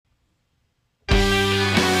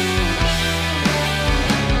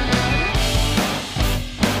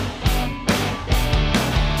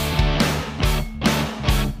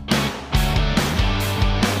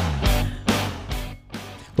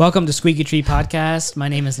Welcome to Squeaky Tree Podcast. My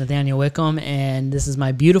name is Nathaniel Wickham, and this is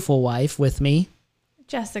my beautiful wife with me,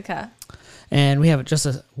 Jessica. And we have just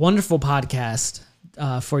a wonderful podcast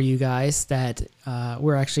for you guys that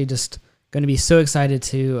we're actually just going to be so excited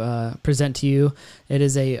to present to you. It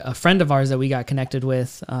is a friend of ours that we got connected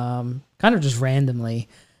with kind of just randomly.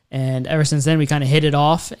 And ever since then, we kind of hit it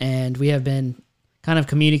off, and we have been kind of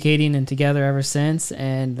communicating and together ever since.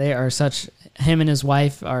 And they are him and his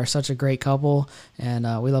wife are such a great couple, and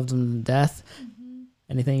we love them to death. Mm-hmm.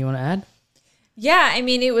 Anything you want to add? Yeah, I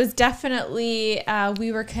mean, it was definitely,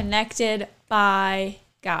 we were connected by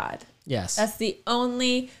God. Yes. That's the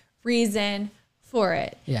only reason for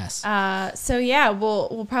it. Yes. So yeah,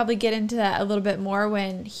 we'll probably get into that a little bit more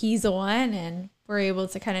when he's on and we're able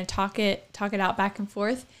to kind of talk it out back and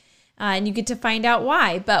forth. And you get to find out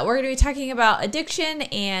why. But we're going to be talking about addiction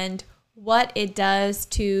and what it does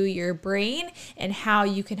to your brain and how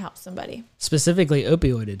you can help somebody. Specifically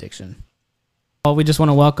opioid addiction. Well, we just want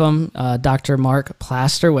to welcome Dr. Mark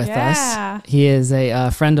Plaster with us. He is a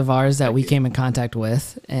friend of ours that we came in contact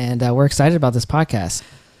with, and we're excited about this podcast.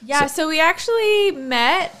 Yeah, so we actually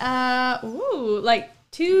met, like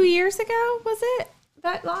 2 years ago, was it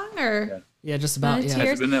that long? Or yeah, just about. Has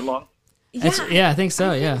it been that long? Yeah, I think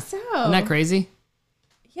so. I think so. Isn't that crazy?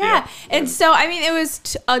 Yeah. And so, I mean, it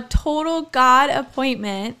was a total God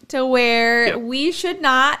appointment to where we should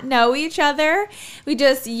not know each other.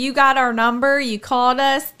 You got our number, you called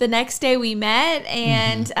us, the next day we met,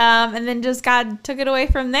 and and then just God took it away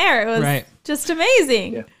from there. It was just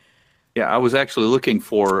amazing. Yeah, I was actually looking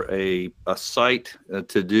for a site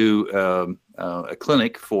to do a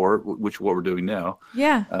clinic for, which is what we're doing now.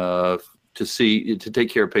 Yeah. To take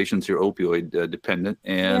care of patients who are opioid dependent,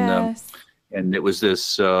 and it was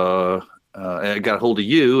this. I got a hold of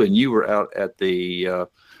you, and you were out at the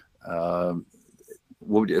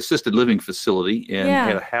assisted living facility and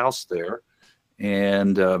had a house there,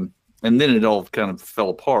 and then it all kind of fell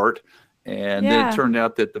apart. And then it turned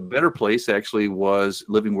out that the better place actually was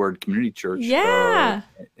Living Word Community Church. Yeah.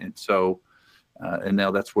 And so, and now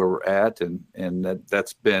that's where we're at, and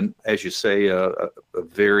that's been, as you say, a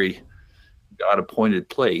very God-appointed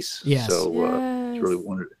place. Yes. So it's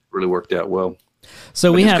really worked out well.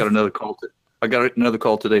 So I got another call. I got another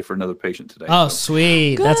call today for another patient today. Oh,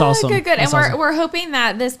 sweet! Good, that's awesome. Good. That's and awesome. we're hoping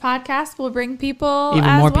that this podcast will bring people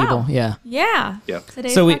even more people. Yeah.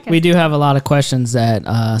 So we do have a lot of questions that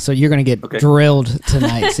so you're going to get drilled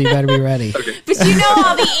tonight. So you better be ready. But you know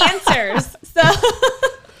all the answers. So.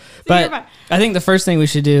 But I think the first thing we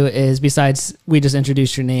should do is, besides we just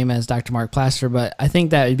introduced your name as Dr. Mark Plaster, but I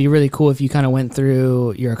think that it'd be really cool if you kind of went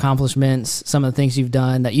through your accomplishments, some of the things you've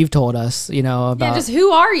done that you've told us, about. Yeah, just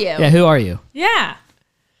who are you? Yeah, who are you? Yeah.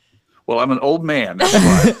 Well, I'm an old man. That's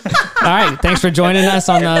why. All right, thanks for joining us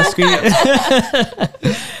on the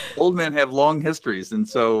screen. Old men have long histories, and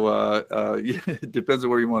so it depends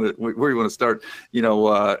on where you want to start.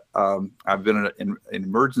 I've been an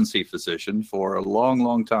emergency physician for a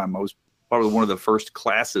long time. I was probably one of the first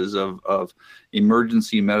classes of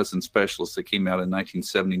emergency medicine specialists that came out in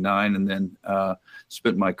 1979, and then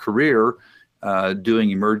spent my career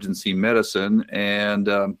doing emergency medicine, and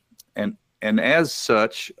as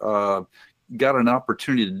such. Got an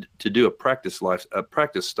opportunity to do a practice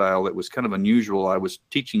style that was kind of unusual. I was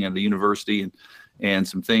teaching at the university, and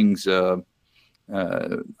some things, put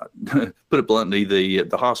it bluntly,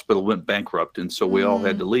 the hospital went bankrupt, and so we all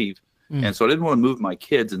had to leave. And so I didn't want to move my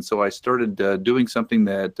kids, and so I started doing something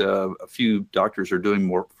that a few doctors are doing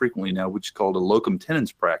more frequently now, which is called a locum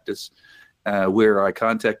tenens practice, where I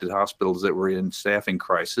contacted hospitals that were in staffing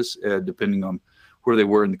crisis, depending on where they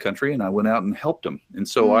were in the country, and I went out and helped them. And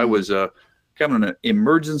so I was kind of an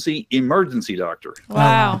emergency doctor.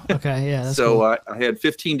 Wow. Okay, yeah. That's so cool. I had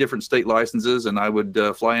 15 different state licenses, and I would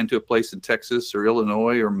fly into a place in Texas or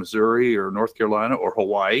Illinois or Missouri or North Carolina or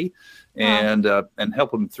Hawaii, and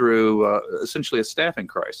help them through essentially a staffing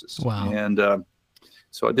crisis. Wow. And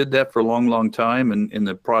so I did that for a long time, and in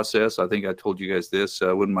the process, I think I told you guys this,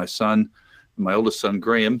 when my oldest son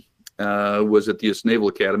Graham was at the U.S. Naval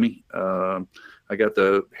Academy. I got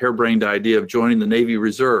the harebrained idea of joining the Navy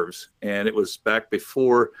Reserves, and it was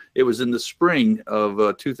it was in the spring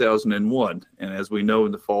of 2001. And as we know,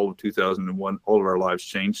 in the fall of 2001, all of our lives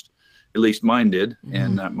changed. At least mine did,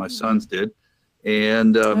 and my sons did.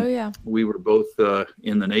 And we were both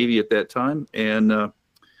in the Navy at that time, and the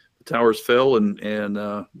towers fell, and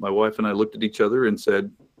my wife and I looked at each other and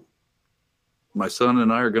said, my son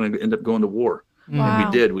and I are going to end up going to war. Wow. And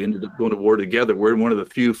we did. We ended up going to war together. We're one of the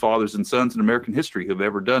few fathers and sons in American history who've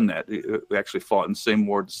ever done that. We actually fought in the same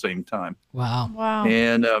war at the same time. Wow. Wow.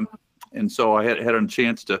 And so I had a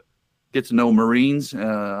chance to get to know Marines.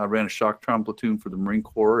 I ran a shock trauma platoon for the Marine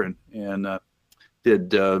Corps and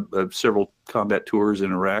did several combat tours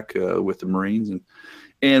in Iraq with the Marines.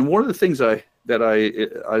 And one of the things I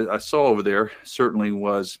saw over there certainly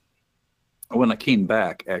was when I came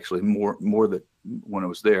back, actually more than when I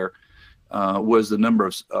was there, was the number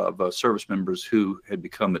of service members who had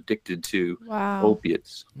become addicted to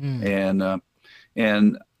opiates. And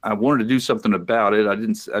I wanted to do something about it. I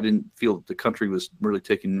didn't feel that the country was really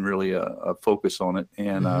taking a focus on it.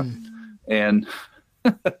 And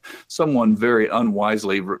someone very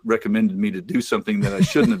unwisely recommended me to do something that I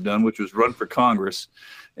shouldn't have done, which was run for Congress.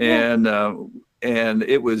 And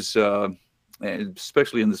it was,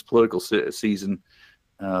 especially in this political season,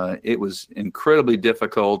 it was incredibly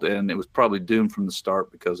difficult, and it was probably doomed from the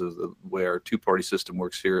start because of the way our two-party system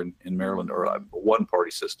works here in Maryland, or a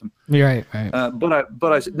one-party system. Right. But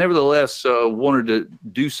I nevertheless wanted to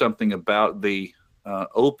do something about the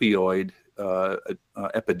opioid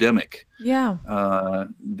epidemic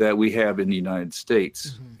that we have in the United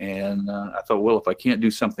States. And I thought, well, if I can't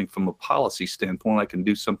do something from a policy standpoint, I can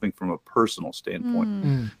do something from a personal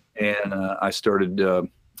standpoint. And I started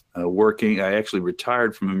working. I actually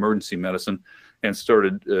retired from emergency medicine and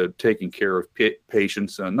started taking care of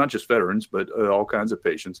patients, not just veterans, but all kinds of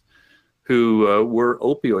patients who were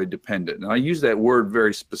opioid dependent. And I use that word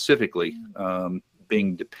very specifically,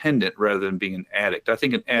 being dependent rather than being an addict. I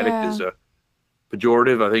think an addict is a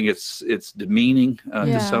pejorative. I think it's demeaning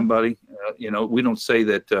to somebody. We don't say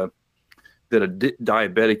that that a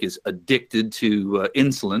diabetic is addicted to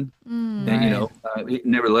insulin, and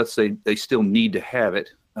nevertheless they still need to have it.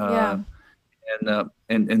 And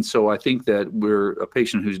so I think that we're a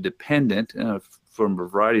patient who's dependent from a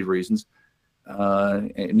variety of reasons.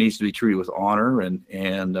 It needs to be treated with honor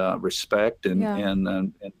and respect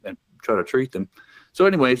and try to treat them. So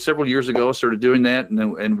anyway, several years ago, I started doing that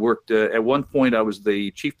and worked. At one point, I was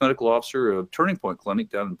the chief medical officer of Turning Point Clinic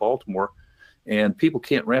down in Baltimore. And people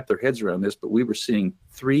can't wrap their heads around this, but we were seeing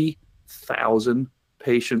 3,000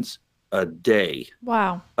 patients a day.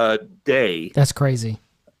 Wow. A day. That's crazy.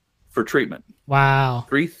 For treatment. Wow.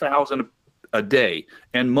 3,000 a day.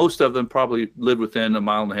 And most of them probably lived within 1.5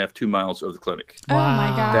 miles, 2 miles of the clinic. Wow. Oh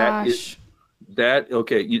my gosh.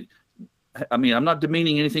 Okay. I'm not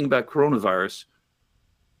demeaning anything about coronavirus,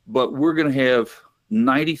 but we're going to have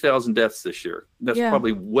 90,000 deaths this year. That's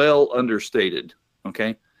probably well understated.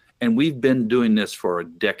 Okay. And we've been doing this for a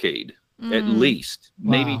decade, at least,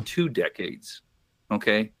 maybe 2 decades.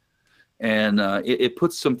 Okay. And it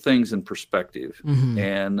puts some things in perspective.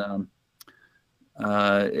 And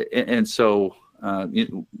so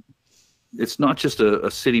it's not just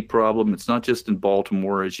a city problem. It's not just in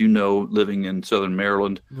Baltimore, as you know, living in Southern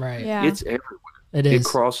Maryland. Right. Yeah. It's everywhere. It is. It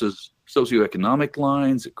crosses socioeconomic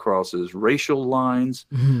lines. It crosses racial lines.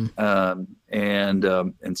 And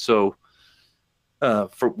so,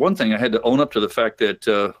 for one thing, I had to own up to the fact that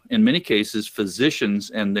in many cases,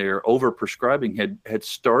 physicians and their overprescribing had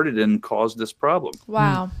started and caused this problem.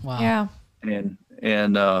 Wow. Yeah. And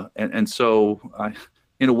so I,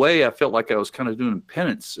 in a way, I felt like I was kind of doing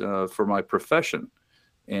penance for my profession,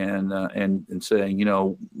 and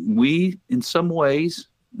saying, we in some ways,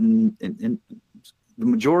 in the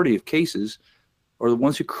majority of cases, are the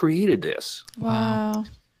ones who created this. Wow.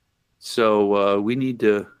 So we need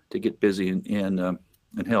to get busy and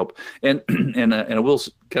help. And I will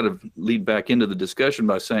kind of lead back into the discussion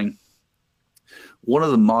by saying one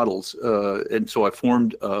of the models, and so I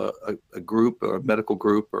formed a group, a medical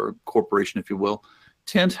group or corporation, if you will,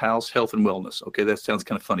 Tent House Health and Wellness. Okay, that sounds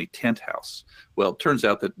kind of funny, Tent House. Well, it turns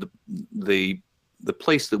out that the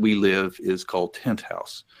place that we live is called Tent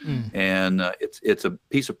House, and it's a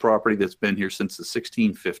piece of property that's been here since the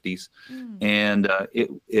 1650s, and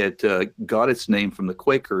it got its name from the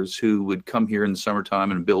Quakers who would come here in the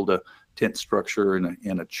summertime and build a tent structure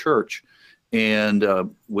and a church, and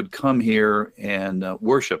would come here and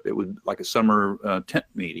worship. It would like a summer tent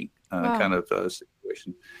meeting kind of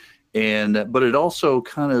situation, but it also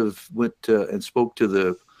kind of went and spoke to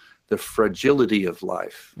the fragility of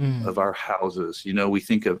life, of our houses. We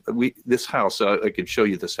think of this house. I could show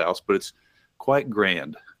you this house, but it's quite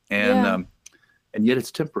grand, and yet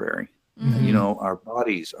it's temporary. Our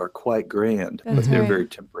bodies are quite grand, but they're very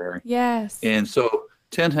temporary. Yes. And so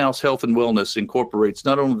Tent House Health and Wellness incorporates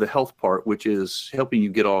not only the health part, which is helping you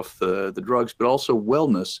get off the drugs, but also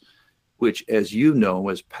wellness, which, as you know,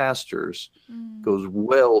 as pastors, goes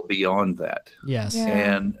well beyond that. Yes. Yeah.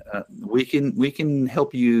 And we can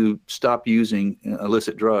help you stop using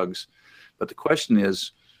illicit drugs, but the question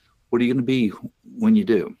is, what are you going to be when you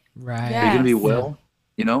do? Right. Are you going to be Yes.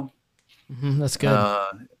 well? That's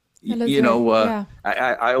good. That is you know, very-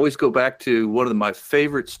 yeah. I always go back to one of my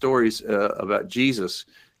favorite stories about Jesus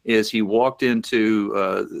is he walked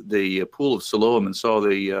into the pool of Siloam and saw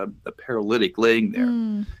the paralytic laying there.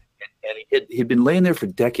 Mm. And he'd been laying there for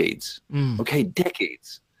decades. Okay,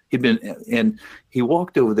 decades. And he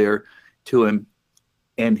walked over there to him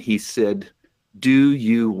and he said, "Do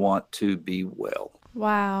you want to be well?"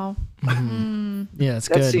 Wow. Yeah, that's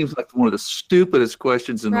That good. seems like one of the stupidest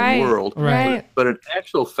questions in Right. the world. Right. But in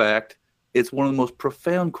actual fact, it's one of the most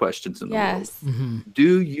profound questions in the world. Yes.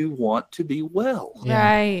 Do you want to be well? Yeah.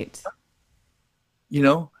 Right. You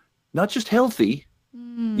know, not just healthy,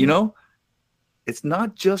 you know, it's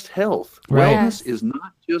not just health. Right. Wellness is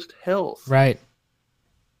not just health. Right.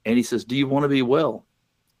 And he says, "Do you want to be well?"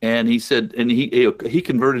 And he said, and he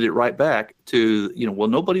converted it right back to, you know, well,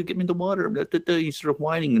 nobody would get me in the water. He started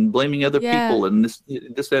whining and blaming other people and this,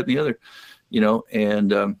 that, and the other, you know,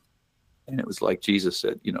 and it was like Jesus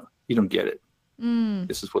said, you know, you don't get it.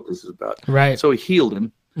 This is what this is about. Right. So he healed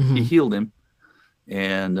him. He healed him,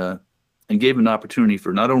 and gave him an opportunity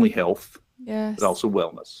for not only health Yes. but also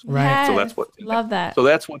wellness. Right. So that's what Love that. So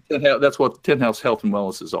that's what Ten House Health and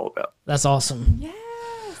Wellness is all about. That's awesome. Yes.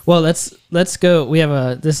 Well, let's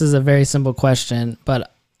go. This is a very simple question,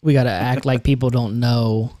 but we got to act like people don't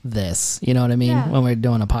know this. You know what I mean? Yeah. When we're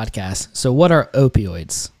doing a podcast. So what are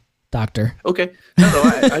opioids, doctor? Okay. No,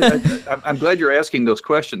 I'm glad you're asking those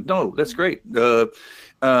questions. No, that's great.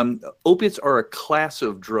 Opiates are a class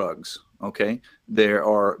of drugs. Okay, they're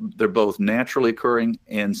both naturally occurring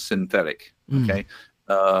and synthetic. Okay,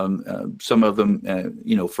 some of them,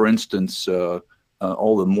 you know, for instance,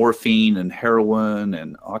 all the morphine and heroin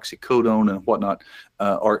and oxycodone and whatnot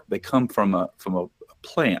they come from a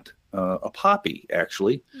plant, a poppy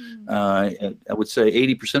actually. I would say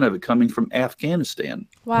 80% of it coming from Afghanistan.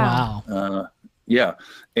 Wow. Yeah,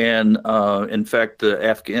 and in fact, the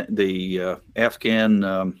Afghan the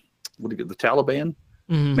Taliban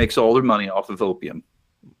makes all their money off of opium.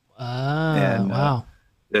 Wow.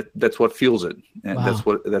 That's what fuels it, and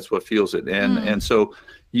Wow. that's what fuels it, and so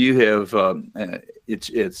you have the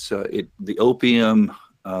opium,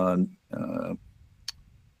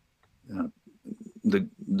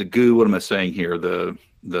 the goo. What am I saying here? The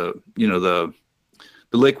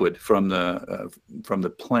liquid from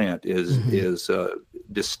the plant is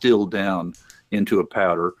distilled down into a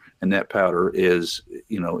powder, and that powder is,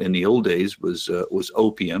 you know, in the old days was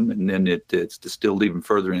opium, and then it's distilled even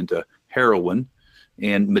further into heroin,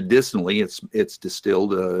 and medicinally it's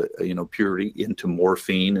distilled purity into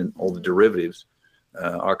morphine and all the derivatives,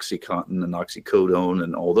 OxyContin and oxycodone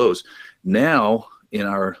and all those. Now in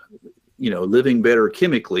our living better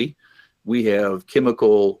chemically, we have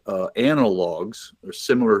chemical analogs or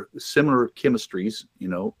similar chemistries,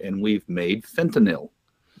 and we've made fentanyl.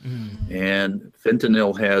 And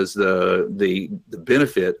fentanyl has the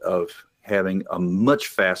benefit of having a much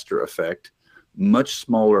faster effect, much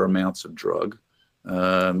smaller amounts of drug,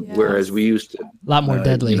 whereas we used to A lot more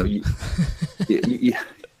deadly.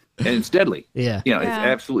 And it's deadly. Yeah. It's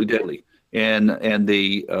absolutely deadly. And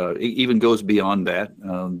it even goes beyond that.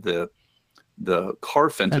 The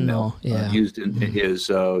carfentanil used is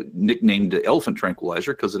nicknamed the elephant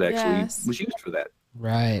tranquilizer because it actually was used for that.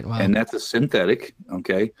 Right. Wow. And that's a synthetic,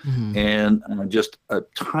 okay? And just a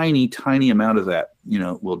tiny, tiny amount of that,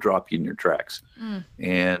 will drop you in your tracks.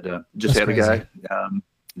 And just had a guy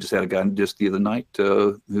just the other night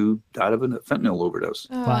who died of a fentanyl overdose.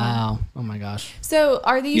 Wow. Oh my gosh. So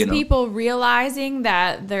are these people realizing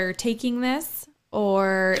that they're taking this,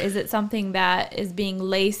 or is it something that is being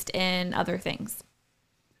laced in other things?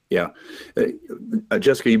 Yeah.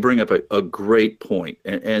 Jessica, you bring up a great point,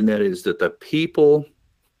 and that is that the people,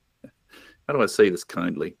 how do I say this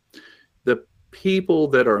kindly? The people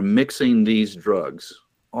that are mixing these drugs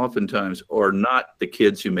oftentimes are not the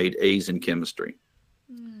kids who made A's in chemistry.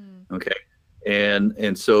 Okay.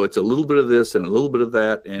 And so it's a little bit of this and a little bit of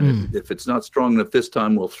that. And if it's not strong enough this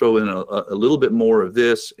time, we'll throw in a little bit more of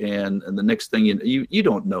this. And the next thing you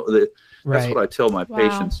don't know. That's what I tell my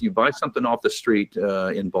patients. You buy something off the street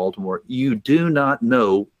in Baltimore, you do not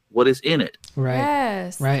know what is in it. Right.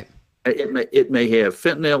 Yes. Right. It may have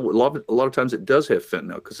fentanyl. A lot of times it does have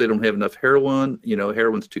fentanyl because they don't have enough heroin.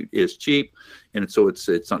 Heroin is cheap, and so it's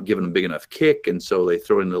not giving them a big enough kick, and so they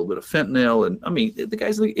throw in a little bit of fentanyl. And I mean, the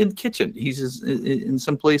guy's in the kitchen. He's in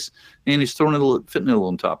some place, and he's throwing a little fentanyl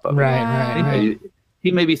on top of it. Right.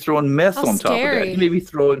 He may be throwing meth on top of that. He may be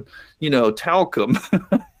throwing, talcum.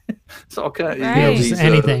 It's all kind of just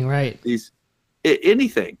anything, right?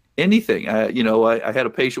 Anything. I had a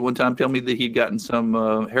patient one time tell me that he'd gotten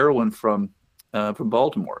some heroin from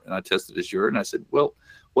Baltimore, and I tested his urine. And I said, "Well,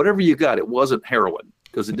 whatever you got, it wasn't heroin."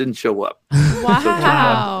 because it didn't show up.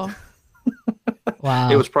 Wow.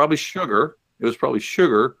 Wow. It was probably sugar. It was probably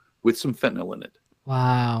sugar with some fentanyl in it.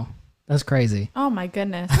 Wow. That's crazy. Oh my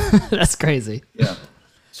goodness. That's crazy. Yeah.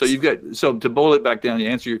 So to boil it back down, to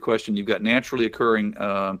answer your question, you've got naturally occurring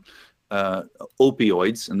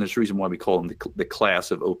opioids, and there's a reason why we call them the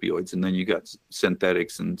class of opioids. And then you got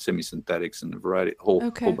synthetics and semi-synthetics and a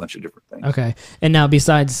whole bunch of different things. Okay. And now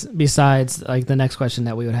besides like the next question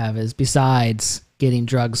that we would have is, besides getting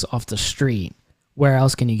drugs off the street, where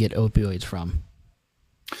else can you get opioids from?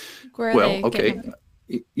 Well, okay.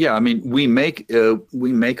 Yeah, I mean, we make a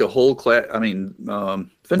whole class. I mean,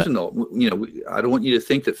 fentanyl. You know, I don't want you to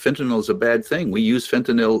think that fentanyl is a bad thing. We use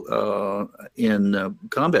fentanyl in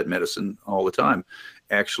combat medicine all the time.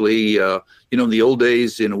 Actually, you know, in the old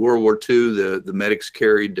days in World War II, the medics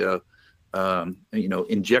carried you know,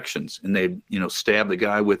 injections, and they'd, you know, stab the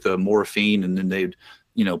guy with morphine, and then they'd,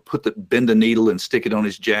 you know, bend the needle and stick it on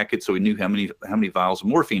his jacket so he knew how many vials of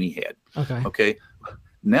morphine he had. Okay.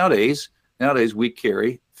 Nowadays we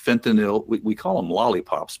carry fentanyl. We call them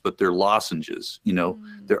lollipops, but they're lozenges. You know,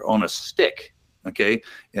 they're on a stick. Okay,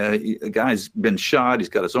 a guy's been shot. He's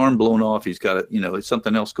got his arm blown off. He's got you know,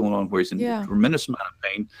 something else going on where he's in a tremendous amount of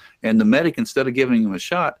pain. And the medic, instead of giving him a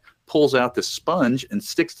shot, pulls out the sponge and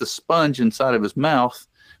sticks the sponge inside of his mouth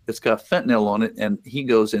that's got fentanyl on it, and he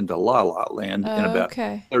goes into la-la land in about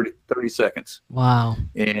 30 seconds. Wow.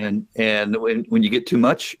 And when you get too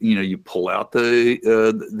much, you know, you pull out the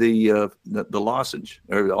lozenge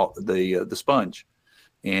or the sponge,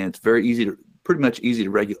 and it's pretty much easy to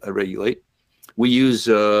regulate. We use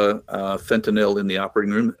fentanyl in the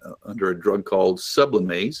operating room under a drug called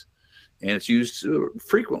Sublimase, and it's used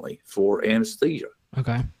frequently for anesthesia.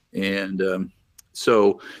 Okay. And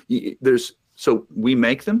so we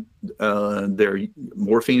make them.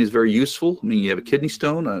 Morphine is very useful. I mean, you have a kidney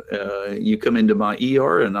stone. You come into my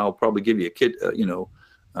ER, and I'll probably give you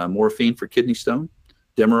morphine for kidney stone,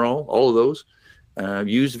 Demerol, all of those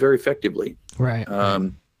used very effectively. Right.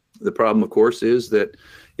 The problem, of course, is that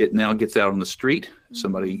it now gets out on the street.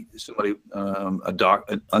 Somebody,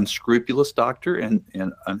 an unscrupulous doctor, and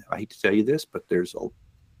I hate to tell you this, but there's a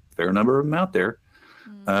fair number of them out there.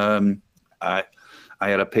 I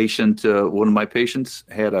had a patient, one of my patients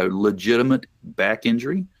had a legitimate back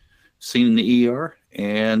injury, seen in the ER,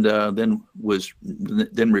 and then was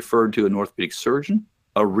referred to an orthopedic surgeon,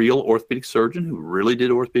 a real orthopedic surgeon who really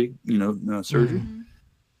did orthopedic, surgery. Mm-hmm.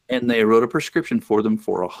 And they wrote a prescription for them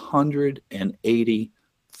for 180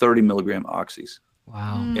 30-milligram oxys.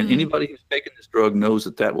 Wow. And anybody who's taken this drug knows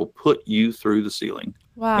that will put you through the ceiling.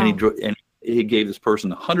 Wow. And he gave this person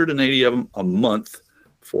 180 of them a month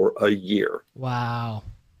for a year. Wow.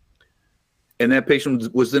 And that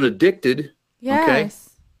patient was then addicted.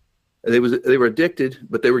 Yes. Okay. They were addicted,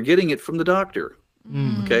 but they were getting it from the doctor.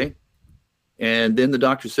 Mm. Okay. And then the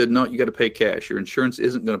doctor said, no, you got to pay cash. Your insurance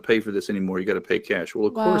isn't going to pay for this anymore. You got to pay cash. Well,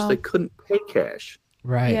 of course they couldn't pay cash.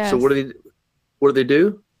 Right. Yes. So what do they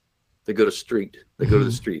do? They go to street. They go to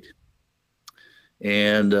the street.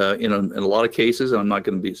 And in a lot of cases, I'm not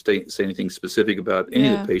going to say anything specific about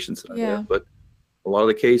any of the patients that I have, but a lot of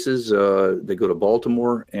the cases, they go to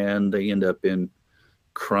Baltimore and they end up in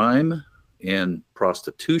crime and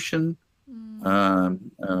prostitution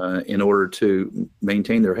in order to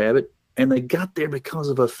maintain their habit. And they got there because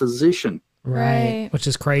of a physician. Right. Which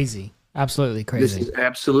is crazy. Absolutely crazy. This is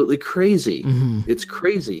absolutely crazy. Mm-hmm. It's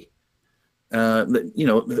crazy. A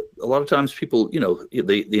lot of times people,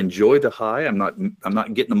 they enjoy the high. I'm not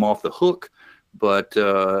getting them off the hook, but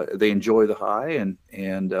they enjoy the high and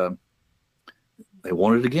they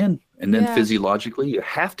want it again. And then physiologically, you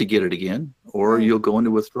have to get it again, or you'll go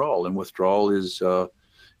into withdrawal. And withdrawal is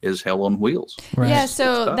hell on wheels. Right. Yeah,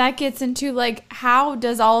 so that gets into how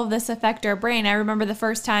does all of this affect our brain? I remember the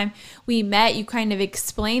first time we met, you kind of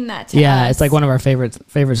explained that to us. Yeah, it's like one of our favorite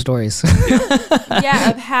stories.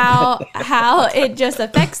 Of how it just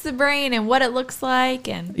affects the brain and what it looks like,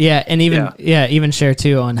 and even share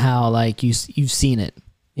too on how you've seen it.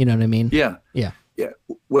 You know what I mean? Yeah. Yeah. Yeah.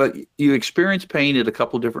 Well, you experience pain at a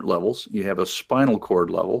couple different levels. You have a spinal cord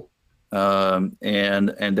level, and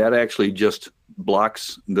that actually just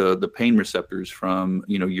blocks the pain receptors from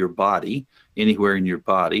your body, anywhere in your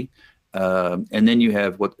body, and then you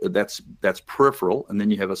have that's peripheral, and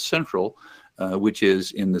then you have a central, which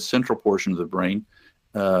is in the central portion of the brain,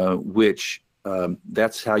 which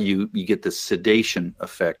that's how you get the sedation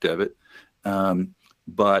effect of it.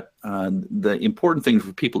 But the important thing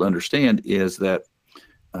for people to understand is that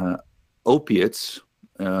opiates,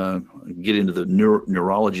 get into the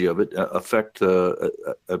neurology of it, affect a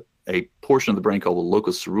a portion of the brain called the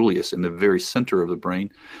locus ceruleus in the very center of the brain.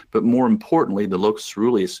 But more importantly, the locus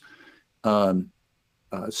ceruleus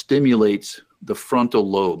stimulates the frontal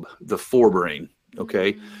lobe, the forebrain.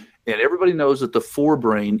 Okay. And everybody knows that the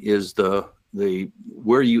forebrain is the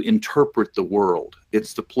where you interpret the world.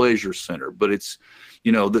 It's the pleasure center, but it's,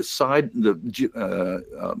 the side,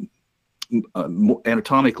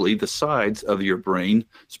 anatomically, the sides of your brain,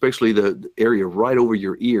 especially the area right over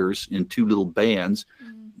your ears in two little bands,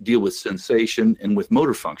 deal with sensation and with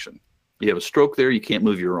motor function. You have a stroke there, you can't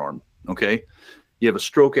move your arm. Okay. You have a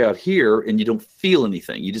stroke out here and you don't feel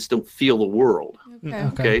anything. You just don't feel the world.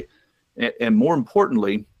 Okay. And more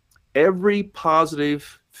importantly, every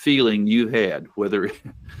positive feeling you had, whether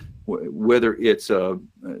it's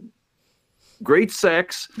great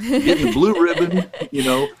sex, getting the blue ribbon,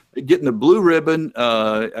 getting the blue ribbon,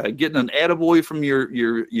 getting an attaboy from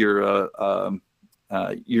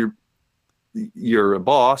your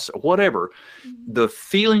boss, whatever, the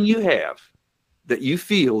feeling you have, that you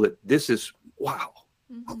feel that this is, wow,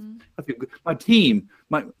 I feel good. My team,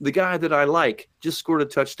 the guy that I like just scored a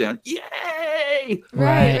touchdown. Yay!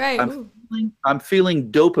 Right. I'm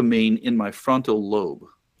feeling dopamine in my frontal lobe.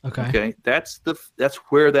 Okay. That's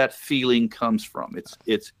where that feeling comes from.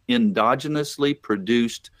 It's endogenously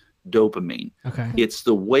produced dopamine. Okay. It's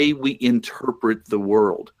the way we interpret the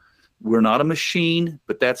world. We're not a machine,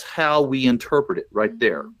 but that's how we interpret it right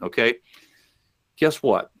there. Okay. Guess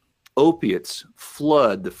what? Opiates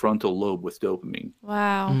flood the frontal lobe with dopamine.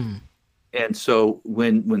 Wow. And so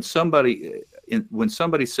when somebody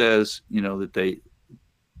says, that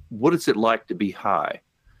what is it like to be high?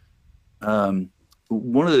 One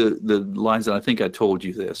of the lines that I think I told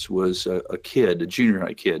you this was a junior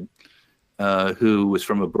high kid, who was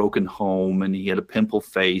from a broken home, and he had a pimple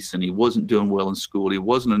face, and he wasn't doing well in school. He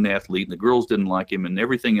wasn't an athlete, and the girls didn't like him, and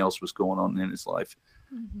everything else was going on in his life.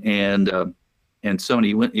 And so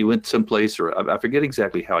he went someplace, or I forget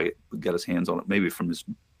exactly how he got his hands on it, maybe from his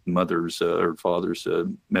mother's or father's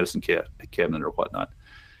medicine cabinet or whatnot.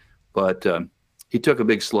 But he took a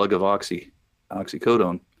big slug of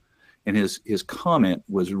oxycodone, and his comment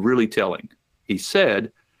was really telling. He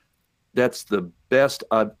said, "That's the best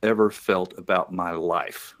I've ever felt about my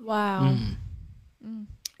life." Wow.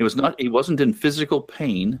 He wasn't in physical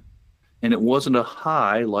pain, and it wasn't a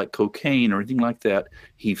high like cocaine or anything like that.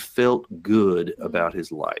 He felt good about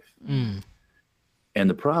his life. And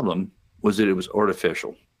the problem was that it was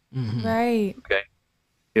artificial. Right. Okay.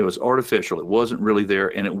 It was artificial. It wasn't really there,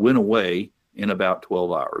 and it went away in about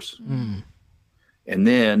 12 hours. And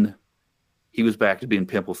then he was back to being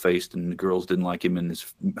pimple-faced, and the girls didn't like him, and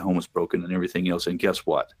his home was broken and everything else. And guess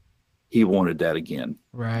what? He wanted that again.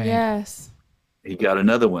 Right. Yes. He got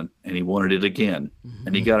another one, and he wanted it again.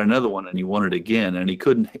 And he got another one, and he wanted it again. And he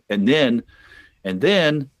couldn't. And then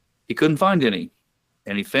he couldn't find any.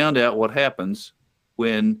 And he found out what happens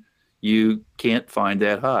when you can't find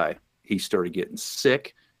that high. He started getting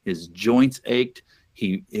sick. His joints ached.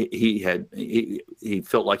 He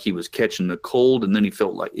felt like he was catching a cold, and then he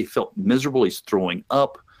felt miserable. He's throwing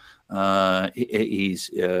up. He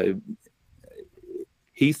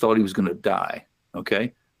thought he was going to die.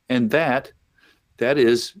 Okay, and that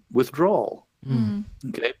is withdrawal.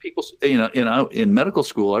 Okay, people, in medical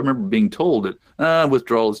school, I remember being told that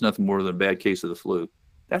withdrawal is nothing more than a bad case of the flu.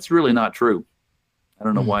 That's really not true. I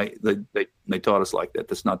don't know why they taught us like that.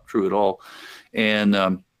 That's not true at all.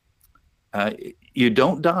 And you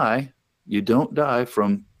don't die. You don't die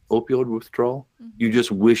from opioid withdrawal. You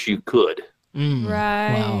just wish you could.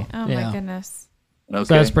 Right. Wow. Oh my goodness. Okay?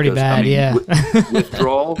 So that's pretty bad.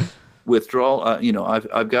 Withdrawal.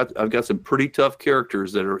 I've got some pretty tough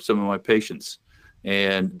characters that are some of my patients,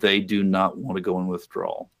 and they do not want to go in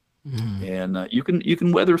withdrawal. And you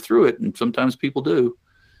can weather through it, and sometimes people do,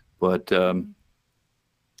 but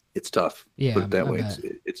it's tough. Yeah, put it that way.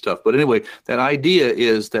 It's tough. But anyway, that idea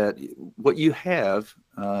is that what you have,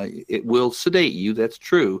 it will sedate you. That's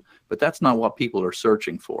true, but that's not what people are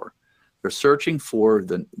searching for. They're searching for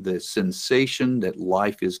the sensation that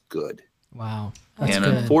life is good. Wow. That's and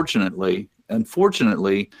good.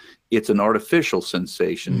 unfortunately, it's an artificial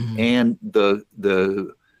sensation, and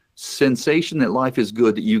the sensation that life is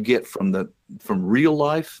good that you get from real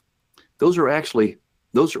life, those are actually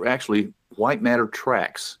white matter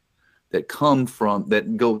tracks that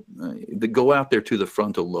go out there to the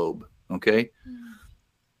frontal lobe. Okay.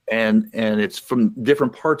 And it's from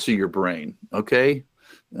different parts of your brain. Okay.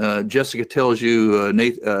 Jessica tells you,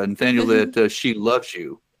 Nathaniel, that she loves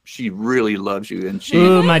you. She really loves you. And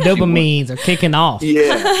my dopamines are kicking off.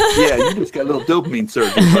 Yeah. You just got a little dopamine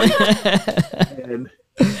surge.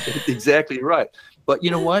 Exactly right. But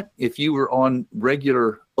you know what? If you were on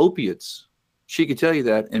regular opiates, she could tell you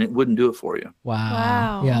that, and it wouldn't do it for you.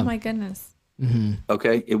 Wow. Yeah. Oh my goodness.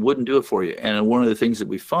 Okay, it wouldn't do it for you. And one of the things that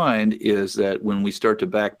we find is that when we start to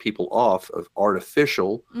back people off of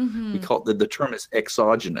artificial, we call it, the term is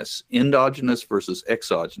exogenous, endogenous versus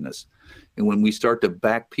exogenous. And when we start to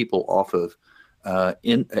back people off of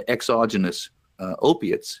exogenous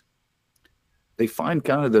opiates, they find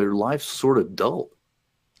kind of their life sort of dull.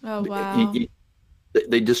 Oh wow.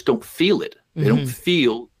 They just don't feel it. They don't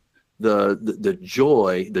feel the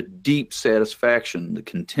joy, the deep satisfaction, the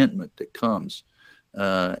contentment that comes.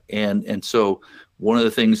 And so one of the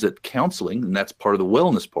things that counseling, and that's part of the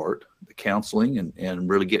wellness part, the counseling and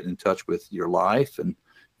really getting in touch with your life. And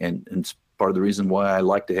it's part of the reason why I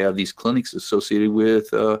like to have these clinics associated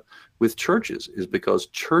with churches, is because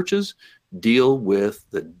churches deal with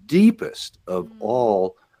the deepest of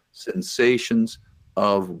all sensations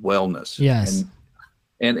of wellness. Yes.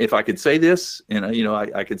 And if I could say this, and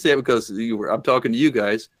I could say it because I'm talking to you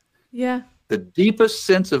guys. Yeah. The deepest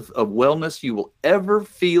sense of wellness you will ever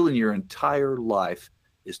feel in your entire life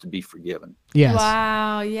is to be forgiven. Yes.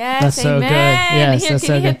 Wow. Yes. That's so amen. good. Yes, Here, that's can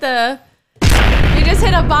so you good. hit the? You just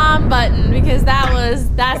hit a bomb button, because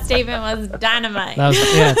that statement was dynamite.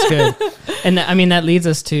 Yeah, it's good. And I mean, that leads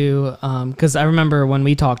us to, because I remember when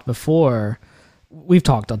we talked before, we've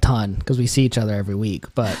talked a ton because we see each other every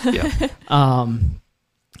week. But Yeah.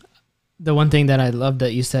 the one thing that I loved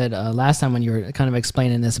that you said last time when you were kind of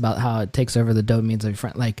explaining this about how it takes over the dopamines of your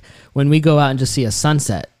friend, like when we go out and just see a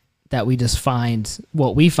sunset, that we just find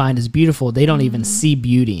what we find is beautiful. They don't even see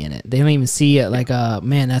beauty in it. They don't even see it like,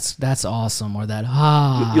 man, that's awesome, or that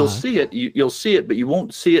You'll see it. You'll see it, but you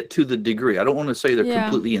won't see it to the degree. I don't want to say they're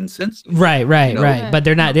completely insensitive. Right. You know? Right. But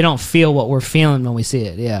they're not. They don't feel what we're feeling when we see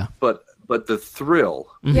it. Yeah. But the thrill,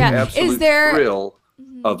 Yeah. the absolute Is there thrill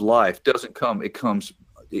of life doesn't come.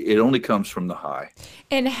 It only comes from the high.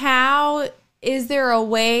 And how is there a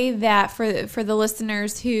way that for the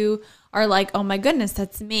listeners who are like, oh my goodness,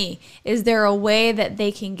 that's me, is there a way that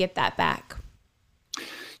they can get that back?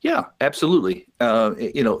 Yeah, absolutely. And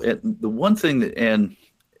the one thing that, and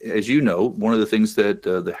as you know, one of the things that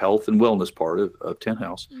the health and wellness part of 10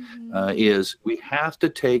 House is we have to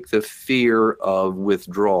take the fear of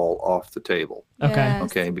withdrawal off the table. Okay. Yes.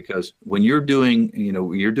 Okay, because when you're doing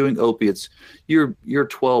opiates, you're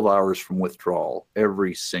 12 hours from withdrawal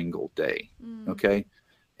every single day. Okay,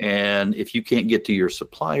 and if you can't get to your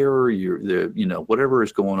supplier, whatever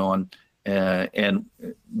is going on, and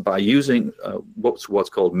by using what's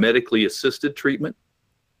called medically assisted treatment,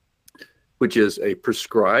 which is a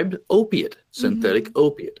prescribed opiate, synthetic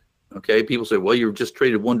opiate. Okay, people say, well, you've just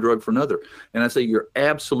traded one drug for another, and I say you're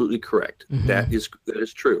absolutely correct. That is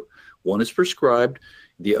true. One is prescribed,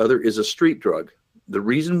 the other is a street drug. The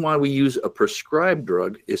reason why we use a prescribed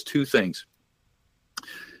drug is two things.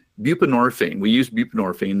 Buprenorphine. We use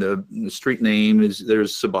buprenorphine. The street name is,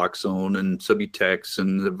 there's Suboxone and Subutex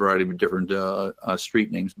and a variety of different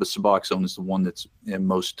street names, but Suboxone is the one that's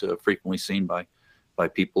most frequently seen by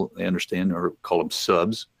people, they understand, or call them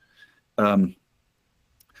subs. Suboxone,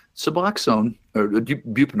 or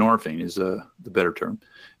buprenorphine is the better term,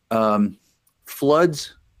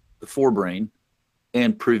 floods the forebrain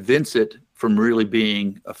and prevents it from really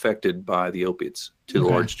being affected by the opiates to a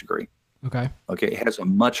large degree. Okay. Okay. It has a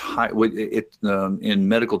much high. In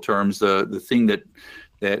medical terms, the thing that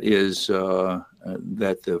is that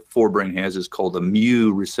the forebrain has is called the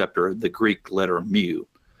mu receptor, the Greek letter mu,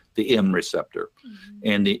 the M receptor,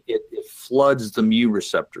 and it floods the mu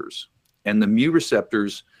receptors, and the mu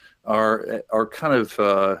receptors are kind of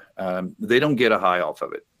they don't get a high off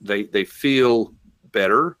of it. They feel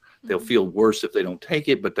better. They'll feel worse if they don't take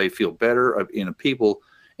it, but they feel better in people.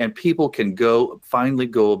 And people can finally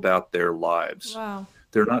go about their lives. Wow.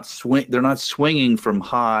 They're not swinging from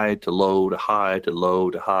high to low to high to low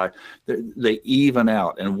to high. They even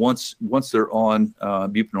out. And once they're on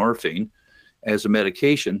buprenorphine as a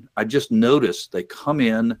medication, I just noticed they come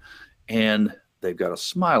in and they've got a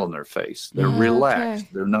smile on their face. They're relaxed.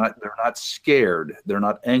 Okay. They're not scared. They're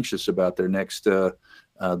not anxious about their next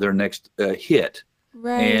hit.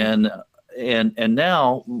 Right. And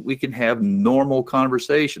now we can have normal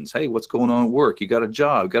conversations. Hey, what's going on at work? You got a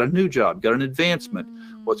job, got a new job, got an advancement.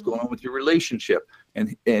 What's going on with your relationship?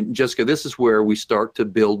 And Jessica, this is where we start to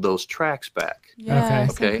build those tracks back.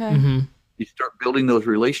 Yes, Okay. Mm-hmm. You start building those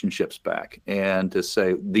relationships back, and to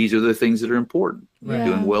say, these are the things that are important. Right.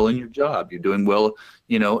 You're doing well in your job. You're doing well,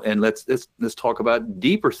 and let's talk about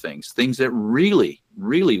deeper things that really,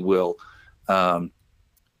 really will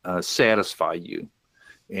satisfy you.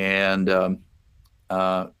 And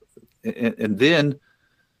then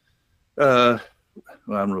Well,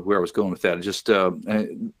 I don't know where I was going with that. It's just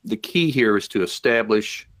the key here is to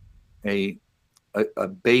establish a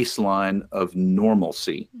baseline of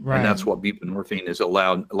normalcy, Right. and that's what buprenorphine is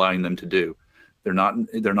allowing them to do. They're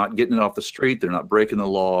not getting it off the street. They're not breaking the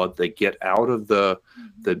law. They get out of the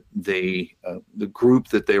group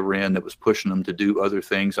that they were in that was pushing them to do other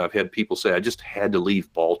things. I've had people say, I just had to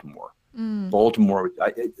leave Baltimore. Baltimore,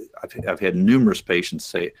 I've had numerous patients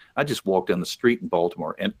say, I just walked down the street in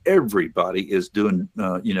Baltimore and everybody is doing,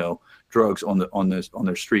 drugs on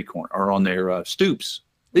their street corner or on their stoops.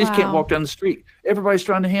 They just can't Wow. walk down the street. Everybody's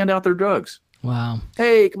trying to hand out their drugs. Wow.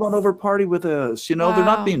 Hey, come on over, party with us. They're Wow.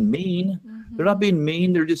 not being mean. They're not being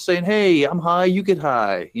mean. They're just saying, hey, I'm high, you get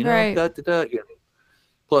high. Right.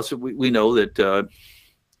 Plus, we know that, I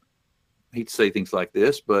hate to say things like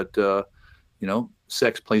this, but,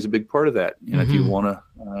 sex plays a big part of that. If you want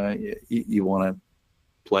to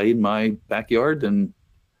play in my backyard, then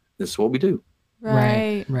this is what we do.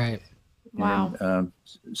 Right. Right. Wow. And,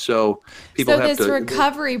 so people So have this to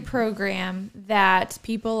recovery program that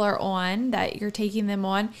people are on, that you're taking them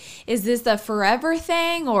on, is this a forever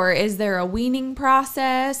thing, or is there a weaning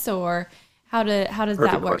process, or how does that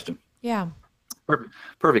Perfect work? question. Yeah.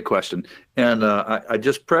 Perfect question. And I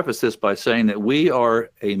just preface this by saying that we are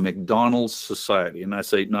a McDonald's society, and I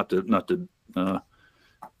say not to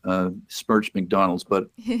smirch McDonald's, but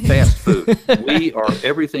fast food.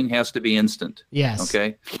 Everything has to be instant. Yes.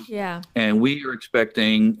 Okay. Yeah. And we are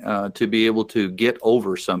expecting to be able to get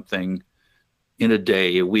over something in a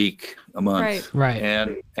day, a week, a month. Right.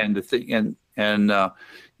 Right. And the thing,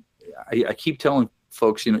 I keep telling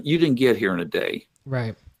folks, you didn't get here in a day.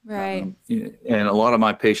 Right. Right. And a lot of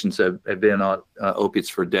my patients have been on opiates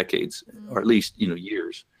for decades, or at least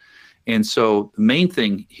years. And so the main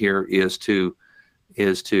thing here is to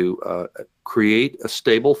create a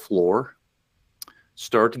stable floor,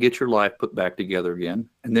 start to get your life put back together again,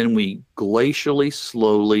 and then we glacially,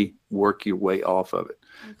 slowly work your way off of it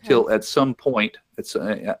till at some point. It's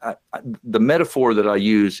the metaphor that I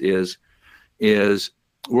use is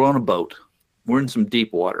we're on a boat, we're in some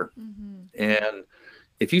deep water, and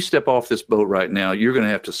if you step off this boat right now, you're going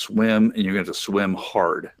to have to swim, and you're going to have to swim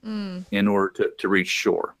hard in order to reach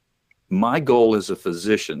shore. My goal as a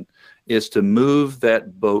physician is to move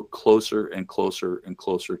that boat closer and closer and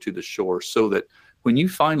closer to the shore, so that when you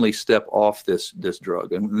finally step off this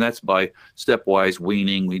drug, and that's by stepwise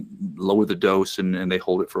weaning, we lower the dose and they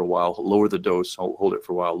hold it for a while, lower the dose, hold it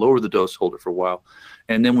for a while, lower the dose, hold it for a while.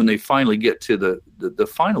 And then when they finally get to the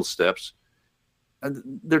final steps,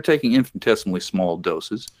 they're taking infinitesimally small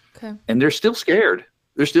doses, and they're still scared.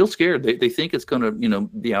 They're still scared. They think it's going to,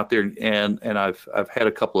 be out there. And I've had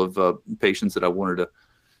a couple of patients that I wanted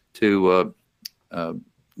to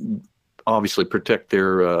obviously protect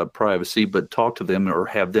their privacy, but talk to them or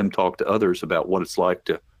have them talk to others about what it's like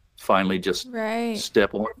to finally just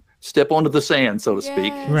step onto the sand, so to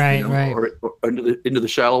speak, Right. or into the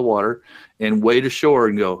shallow water and wade ashore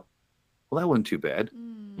and go, well, that wasn't too bad,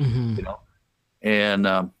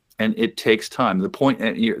 and it takes time. The point,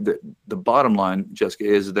 the bottom line, Jessica,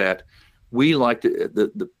 is that we like to,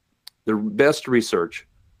 the best research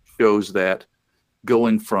shows that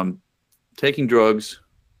going from taking drugs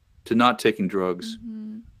to not taking drugs,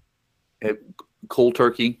 cold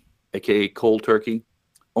turkey, aka cold turkey,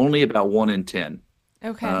 only about 1 in 10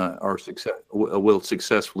 will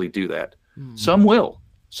successfully do that. Some will,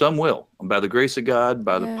 and by the grace of God,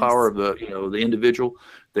 by the power of the individual,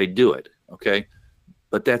 they do it. Okay.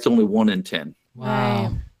 But that's only 1 in 10.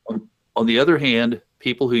 Wow. On the other hand,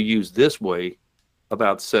 people who use this way,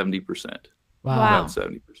 about 70%. Wow. About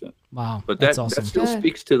 70%. Wow. But that's that awesome. still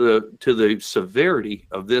speaks to the severity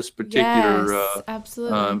of this particular.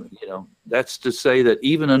 Absolutely. That's to say that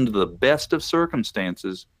even under the best of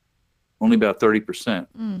circumstances, only about 30%.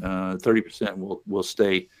 30% will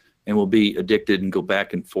stay and will be addicted and go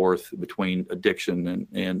back and forth between addiction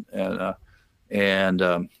and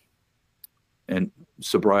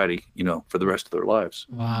sobriety, for the rest of their lives.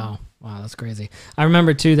 Wow, that's crazy. I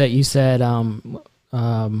remember too that you said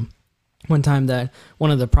one time that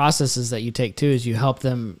one of the processes that you take too is you help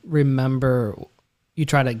them remember. You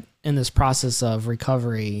try to, in this process of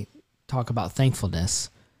recovery, talk about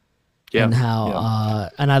thankfulness. Yeah. And how,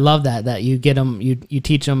 and I love that you get them, you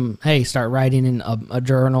teach them, hey, start writing in a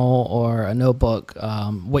journal or a notebook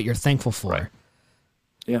what you're thankful for. Right.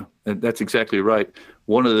 Yeah, that's exactly right.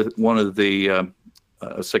 One of the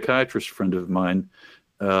a psychiatrist friend of mine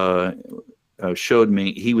showed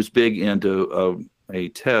me. He was big into a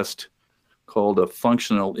test called a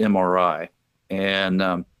functional MRI,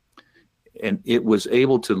 and it was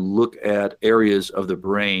able to look at areas of the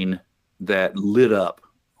brain that lit up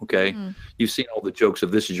Okay. You've seen all the jokes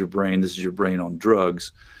of this is your brain on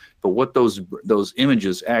drugs. But what those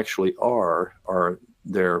images actually are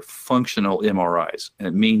they're functional MRIs. And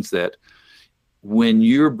it means that when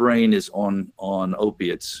your brain is on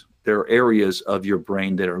opiates, there are areas of your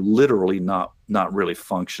brain that are literally not really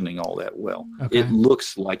functioning all that well. Okay. It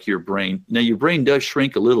looks like your brain. Now, your brain does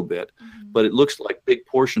shrink a little bit, but it looks like big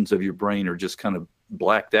portions of your brain are just kind of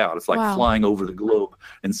blacked out. It's like flying over the globe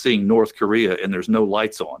and seeing North Korea and there's no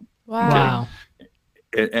lights on. Wow.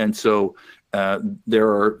 And so there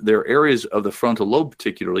are areas of the frontal lobe,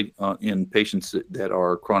 particularly in patients that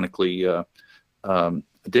are chronically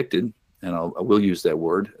addicted, and I will use that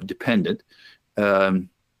word, dependent,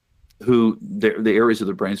 who the areas of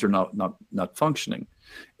the brains are not functioning.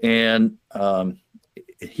 And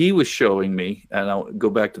he was showing me, and I'll go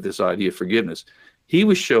back to this idea of forgiveness. He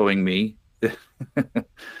was showing me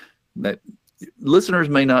that listeners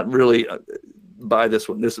may not really buy this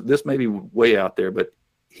one. This may be way out there, but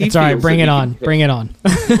it's all right. Bring it on. Bring it on.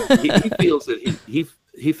 he feels that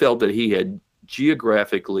he felt that he had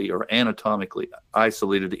geographically or anatomically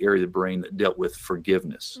isolated the area of the brain that dealt with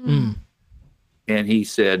forgiveness. And he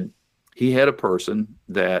said he had a person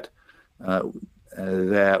that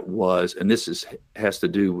was, and this has to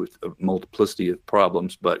do with a multiplicity of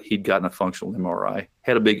problems, but he'd gotten a functional MRI,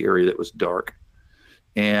 had a big area that was dark.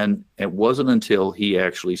 And it wasn't until he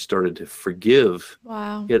actually started to forgive.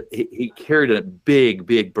 Wow. He carried a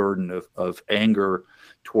big burden of anger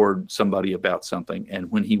toward somebody about something.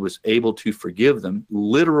 And when he was able to forgive them,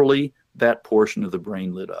 literally that portion of the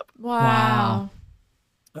brain lit up. Wow.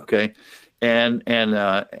 Okay. And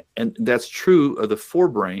that's true of the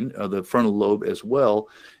forebrain, of the frontal lobe as well.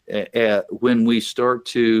 When we start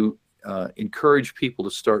to encourage people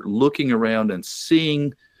to start looking around and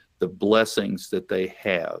seeing the blessings that they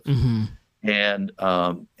have, and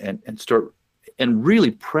start and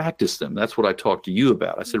really practice them. That's what I talked to you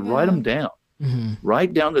about. I said, write them down.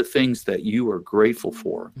 Write down the things that you are grateful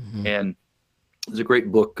for. And there's a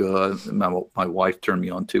great book my wife turned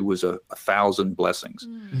me on to, was 1,000 Blessings.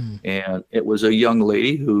 And it was a young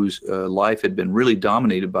lady whose life had been really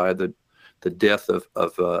dominated by the death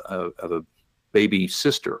of a baby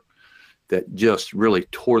sister that just really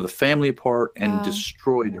tore the family apart and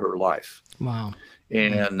destroyed her life. Wow.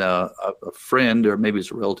 And a friend, or maybe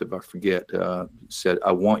it's a relative, I forget, said,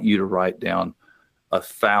 I want you to write down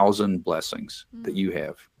 1,000 blessings that you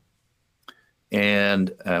have.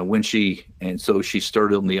 And so she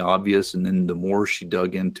started on the obvious, and then the more she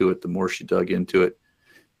dug into it,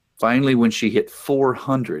 finally, when she hit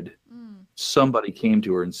 400, somebody came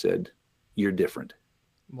to her and said, you're different.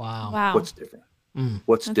 Wow. What's different?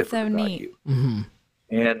 What's That's different so about neat. you?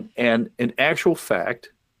 And in actual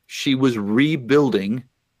fact, she was rebuilding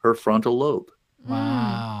her frontal lobe.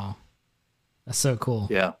 Wow. That's so cool.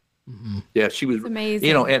 Yeah. Yeah, she was, It's amazing.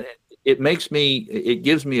 and it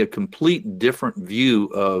gives me a complete different view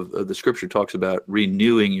of the scripture talks about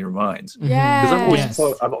renewing your minds. Yes.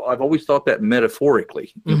 Because I've always thought that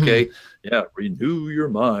metaphorically. Okay. Yeah. Renew your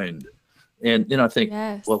mind. And then I think,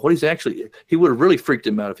 well, what he would have really freaked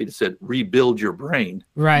him out if he'd said, rebuild your brain.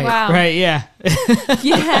 Right. Wow. Right. Yeah.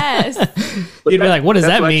 Yes. You'd be like, what does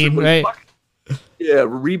that mean? Right. Yeah.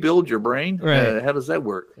 Rebuild your brain. Right. How does that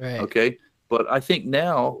work? Right. Okay. But I think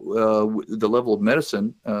now, the level of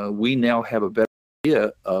medicine, we now have a better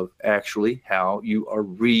idea of actually how you are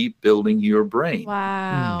rebuilding your brain.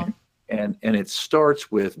 Wow. And it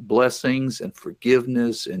starts with blessings and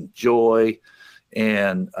forgiveness and joy,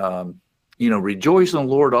 and rejoice in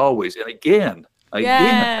the Lord always. And again,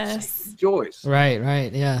 Yes. rejoice.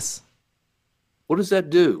 Right. Yes. What does that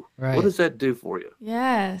do? Right. What does that do for you?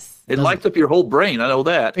 Yes. It lights up your whole brain. I know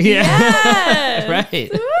that. Yeah. Yes.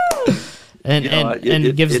 Right. Woo. And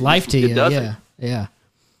it gives life to you. does Yeah. Yeah.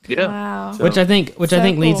 Yeah. Wow. So- Which I think leads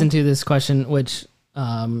cool. into this question, which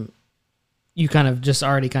you kind of just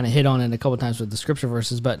already kind of hit on it a couple of times with the scripture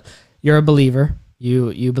verses, but you're a believer.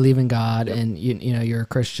 You believe in God, and you're a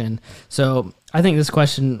Christian. So I think this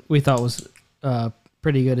question we thought was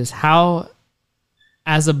pretty good is how,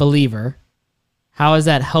 as a believer, how has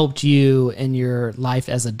that helped you in your life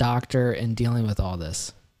as a doctor and dealing with all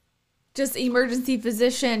this? Just emergency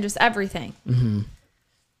physician, just everything.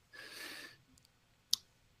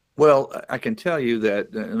 Well, I can tell you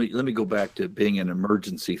that. Let me go back to being an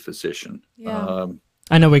emergency physician. Yeah.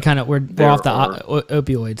 I know we're off the are-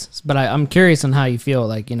 opioids, but I'm curious on how you feel.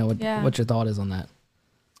 Like, Yeah. what your thought is on that.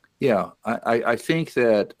 Yeah, I think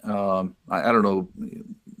that I don't know.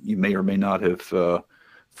 You may or may not have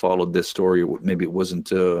followed this story. Maybe it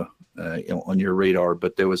wasn't on your radar,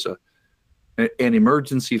 but there was an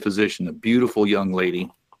emergency physician, a beautiful young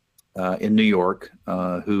lady, in New York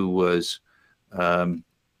who was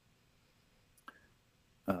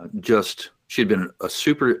she'd been a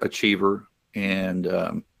super achiever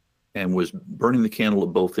and was burning the candle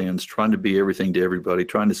at both ends, trying to be everything to everybody,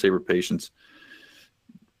 trying to save her patients.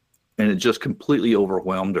 And it just completely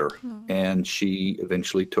overwhelmed her. And she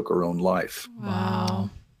eventually took her own life. Wow.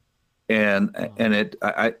 And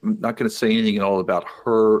I'm not going to say anything at all about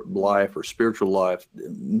her life or spiritual life,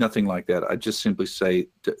 nothing like that. I just simply say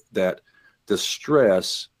that the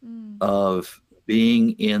stress of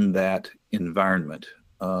being in that environment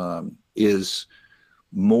is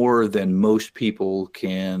more than most people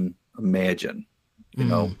can imagine. You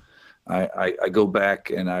know, I go back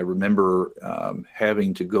and I remember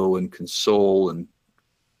having to go and console and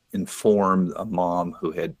inform a mom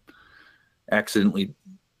who had accidentally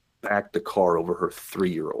backed the car over her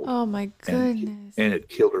 3-year-old. Oh my goodness. And it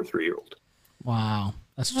killed her 3-year-old. Wow.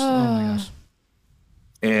 That's just, oh my gosh.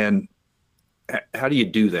 And how do you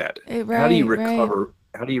do that? How do you recover? Right.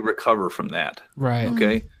 How do you recover from that? Right.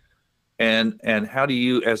 Okay. And how do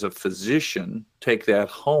you, as a physician, take that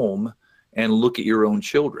home and look at your own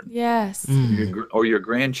children? Yes. Or your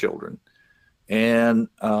grandchildren? And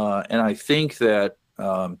I think that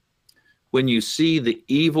when you see the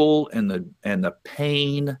evil and the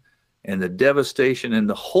pain and the devastation and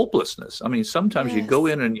the hopelessness, I mean, sometimes you go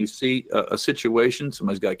in and you see a situation.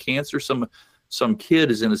 Somebody's got cancer. Some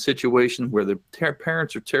kid is in a situation where the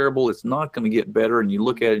parents are terrible. It's not going to get better. And you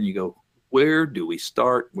look at it and you go, where do we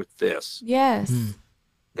start with this? Yes.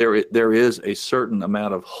 There is a certain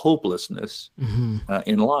amount of hopelessness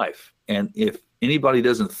in life. And if anybody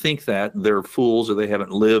doesn't think that, they're fools, or they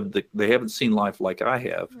haven't seen life like I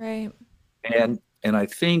have. Right. And I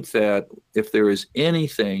think that if there is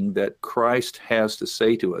anything that Christ has to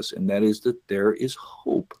say to us, and that is that there is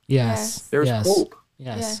hope. Yes. There's hope.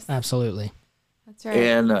 Yes, absolutely. That's right.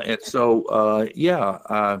 And so,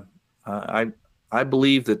 I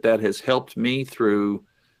believe that has helped me through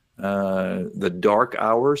the dark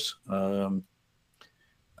hours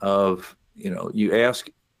of, you ask,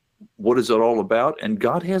 what is it all about? And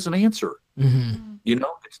God has an answer.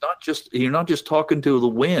 It's not just, you're not just talking to the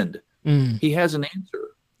wind. He has an answer.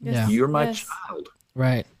 Yeah. You're my child.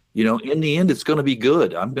 Right. In the end, it's going to be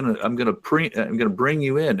good. I'm gonna bring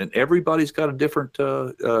you in, and everybody's got a different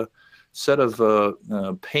set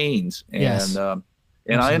of pains, and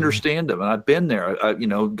I understand them, and I've been there.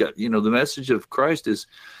 The message of Christ is,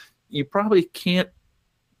 you probably can't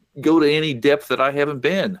go to any depth that I haven't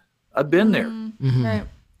been. I've been there. Right.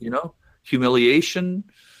 Humiliation,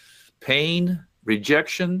 pain,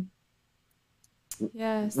 rejection.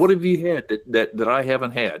 Yes. What have you had that I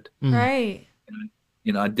haven't had? Right.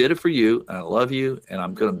 I did it for you, and I love you, and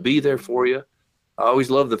I'm going to be there for you. I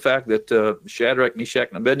always love the fact that Shadrach, Meshach,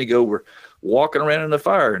 and Abednego were walking around in the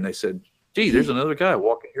fire, and they said, gee, there's another guy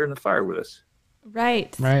walking here in the fire with us.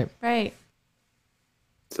 Right. Right.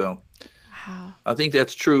 So wow. I think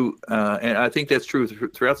that's true. And I think that's true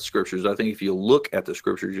throughout the scriptures. I think if you look at the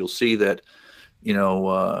scriptures, you'll see that,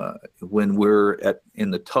 when we're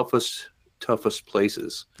in the toughest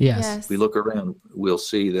places, we look around, we'll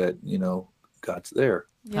see that, God's there.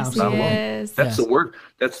 Yes, not he alone. is. That's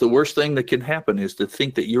the worst thing that can happen, is to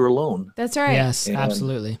think that you're alone. That's right. Yes,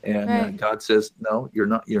 absolutely. And God says, no, you're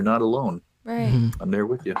not alone. Right. I'm there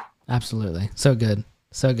with you. Absolutely. So good.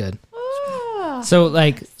 So good. Ah.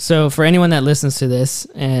 So for anyone that listens to this,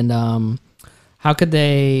 and how could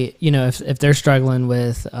they, if they're struggling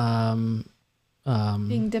with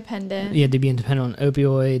being dependent. To be dependent on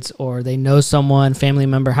opioids, or they know someone, family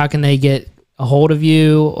member, how can they get a hold of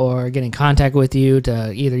you or get in contact with you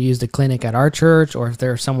to either use the clinic at our church, or if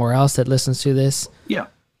there's somewhere else that listens to this? Yeah.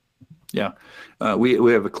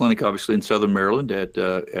 We have a clinic obviously in Southern Maryland at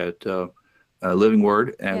Living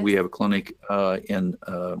Word, and we have a clinic in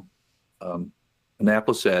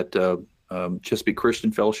Annapolis at Chesapeake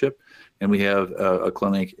Christian Fellowship, and we have a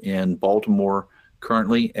clinic in Baltimore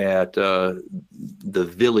currently at the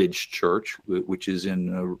Village Church, which is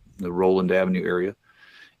in the Roland Avenue area.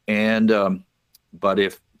 And but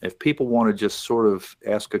if people want to just sort of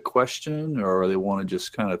ask a question, or they want to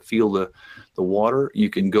just kind of feel the water, you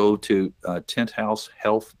can go to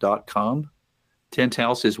tenthousehealth.com. Tent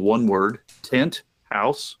House is one word. Tent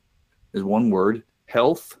House is one word.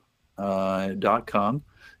 Health.com.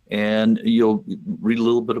 And you'll read a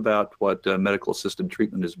little bit about what medical assisted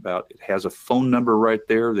treatment is about. It has a phone number right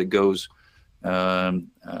there that goes, and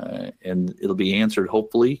it'll be answered,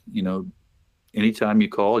 hopefully, anytime you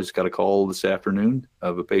call. You just got to call this afternoon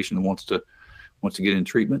of a patient who wants to get in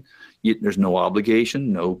treatment. There's no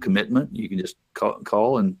obligation, no commitment. You can just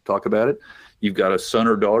call and talk about it. you've got a son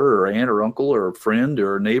or daughter or aunt or uncle or a friend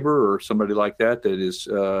or a neighbor or somebody like that is,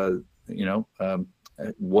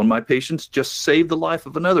 one of my patients just saved the life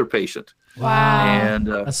of another patient. Wow. And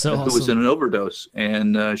That's so who was in an overdose,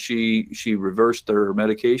 and she reversed their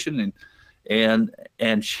medication,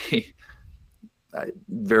 and she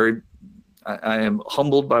I am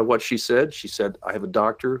humbled by what she said. She said, "I have a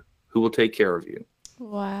doctor who will take care of you.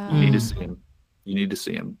 Wow. You need to see him. You need to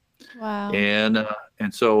see him." Wow. And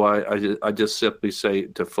so I just simply say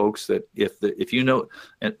to folks that if you know,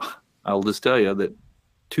 and I'll just tell you that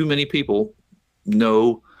too many people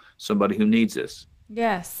know somebody who needs this.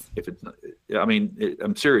 Yes. If it's, I mean,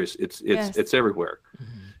 I'm serious. It's everywhere.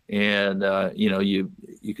 Mm-hmm. And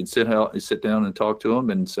you can sit down and talk to them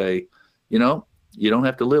and say, you don't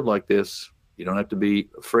have to live like this. You don't have to be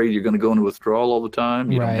afraid you're going to go into withdrawal all the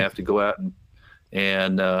time. You don't have to go out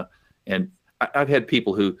and I've had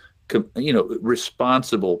people who,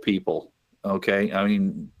 responsible people. Okay, I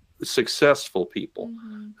mean, successful people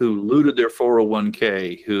mm-hmm. who looted their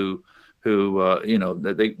 401k, who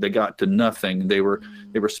they got to nothing. They were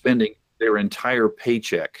spending their entire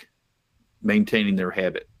paycheck maintaining their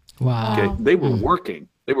habit. Wow. Okay, they were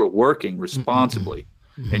working responsibly,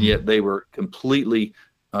 mm-hmm. and yet they were completely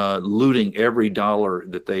looting every dollar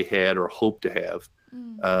that they had or hoped to have.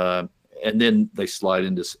 Mm. And then they slide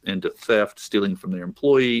into theft, stealing from their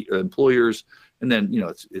employers, and then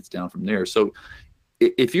it's down from there. So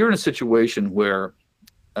if you're in a situation where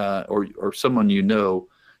or someone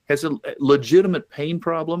has a legitimate pain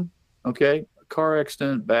problem, okay, a car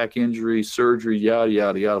accident, back injury, surgery, yada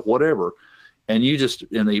yada yada, whatever, and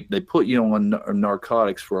they put you on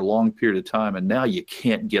narcotics for a long period of time, and now you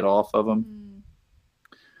can't get off of them. Mm.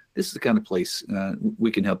 This is the kind of place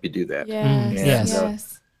we can help you do that. Yes. And,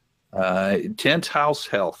 yes. Tent House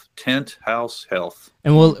Health,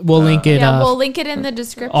 and we'll link it. We'll link it in the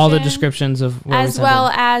description. All the descriptions of as well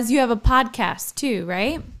as you have a podcast too,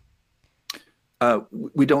 right?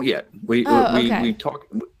 We don't yet. We talk.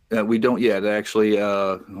 We don't yet. Actually,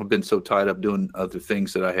 I've been so tied up doing other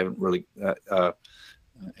things that I haven't really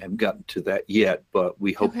haven't gotten to that yet. But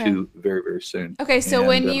we hope to very, very soon. Okay, so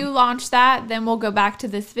when you launch that, then we'll go back to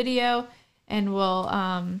this video and we'll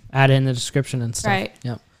add it in the description and stuff. Right.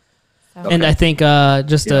 Yep. Okay. And I think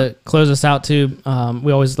just to close us out too,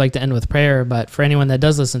 we always like to end with prayer. But for anyone that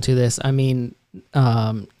does listen to this, I mean,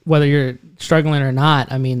 whether you're struggling or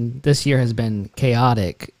not, I mean, this year has been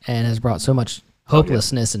chaotic and has brought so much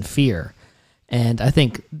hopelessness and fear. And I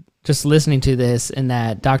think just listening to this and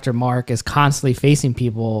that Dr. Mark is constantly facing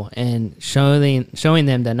people and showing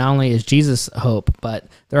them that not only is Jesus hope, but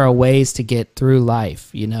there are ways to get through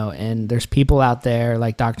life, and there's people out there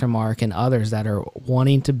like Dr. Mark and others that are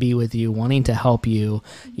wanting to be with you, wanting to help you,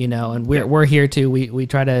 and we're here too. We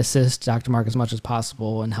try to assist Dr. Mark as much as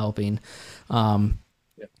possible in helping. And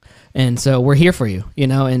so we're here for you,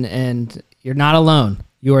 and you're not alone.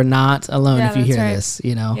 You are not alone if you hear this,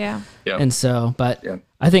 Yeah. And so, but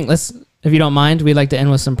I think if you don't mind, we'd like to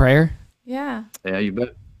end with some prayer. Yeah. Yeah, you bet.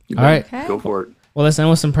 All right. Okay. Go for it. Well, let's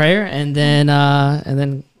end with some prayer and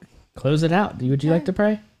then close it out. Would you like to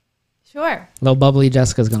pray? Sure. Little bubbly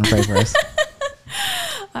Jessica's going to pray for us.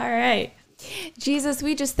 All right. Jesus,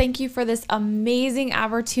 we just thank you for this amazing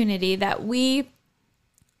opportunity that we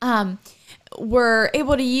were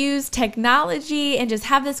able to use technology and just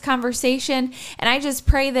have this conversation. And I just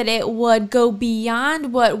pray that it would go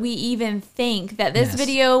beyond what we even think, that this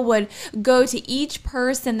video would go to each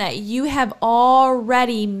person that you have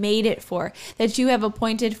already made it for, that you have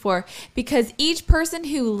appointed for, because each person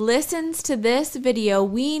who listens to this video,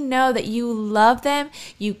 we know that you love them,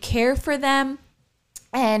 you care for them,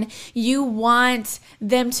 and you want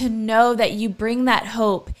them to know that you bring that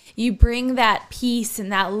hope, you bring that peace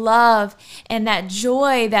and that love and that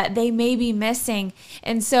joy that they may be missing.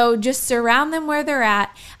 And so just surround them where they're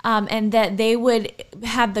at, and that they would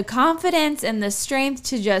have the confidence and the strength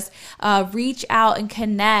to just reach out and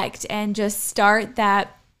connect and just start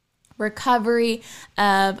that recovery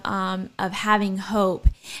of having hope.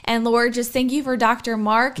 And Lord, just thank you for Dr.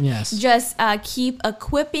 Mark. Yes. Just keep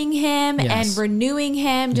equipping him and renewing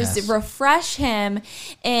him. Just refresh him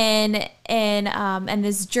in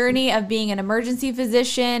this journey of being an emergency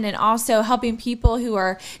physician, and also helping people who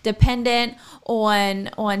are dependent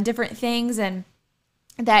on different things, and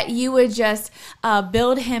that you would just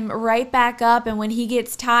build him right back up. And when he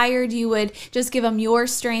gets tired, you would just give him your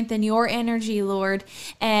strength and your energy, Lord.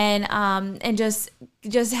 And just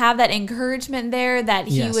have that encouragement there, that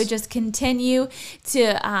he would just continue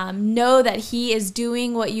to know that he is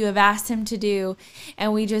doing what you have asked him to do.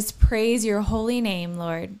 And we just praise your holy name,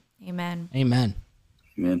 Lord. Amen. Amen.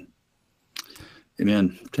 Amen.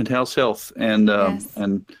 Amen. 10th House Health. And Yes.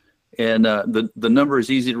 the number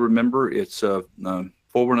is easy to remember. It's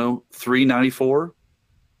 410-394,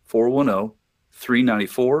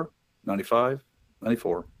 410-394, 95,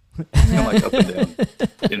 94. Kind of like up and down,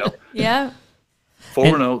 you know. Yeah.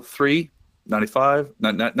 410-395,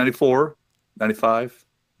 94, 95,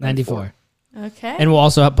 94. Okay. And we'll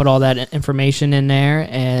also put all that information in there,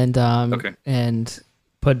 and Okay. and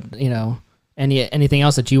put, you know, anything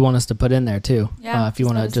else that you want us to put in there too. Yeah, If you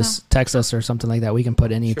want to just let us just text us or something like that, we can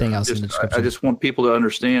put anything Sure. else in the description. I just want people to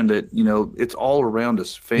understand that, you know, it's all around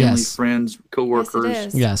us: family, Yes. friends, coworkers. Yes, it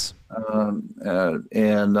is. Yes.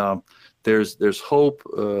 There's hope,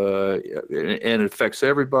 and it affects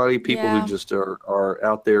everybody. People Yeah. who just are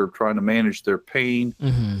out there trying to manage their pain,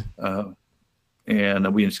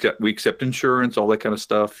 and we accept insurance, all that kind of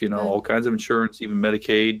stuff. You know, Good. all kinds of insurance, even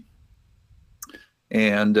Medicaid,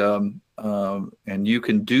 and you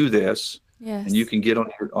can do this, Yes. and you can get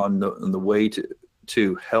on the way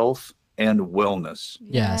to health and wellness.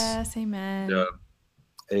 Yes. Yes. Amen.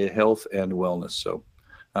 A health and wellness. So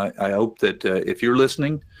I hope that if you're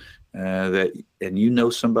listening, that and you know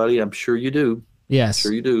somebody, I'm sure you do. Yes.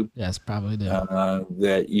 Sure you do. Yes, probably do.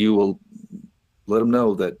 That you will let them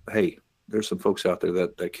know that, hey, there's some folks out there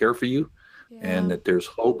that care for you, and that there's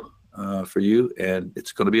hope for you, and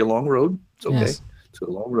it's going to be a long road. It's okay. Yes. It's a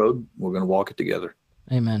long road. We're going to walk it together.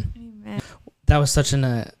 Amen. Amen. That was such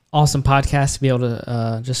an awesome podcast to be able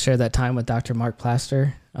to just share that time with Dr. Mark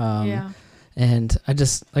Plaster. Yeah. And I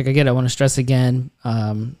just, I want to stress again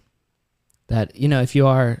that, you know, if you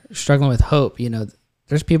are struggling with hope, you know,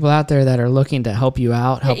 there's people out there that are looking to help you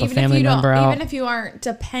out, help a family member out. Even if you aren't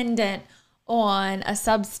dependent on a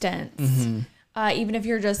substance, even if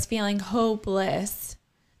you're just feeling hopeless,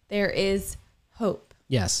 there is hope.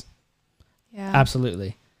 Yes, Yeah.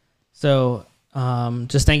 absolutely. So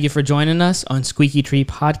just thank you for joining us on Squeaky Tree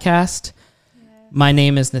Podcast. My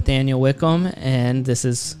name is Nathaniel Wickham, and this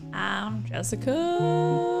is... I'm Jessica.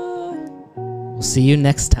 We'll see you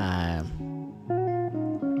next time.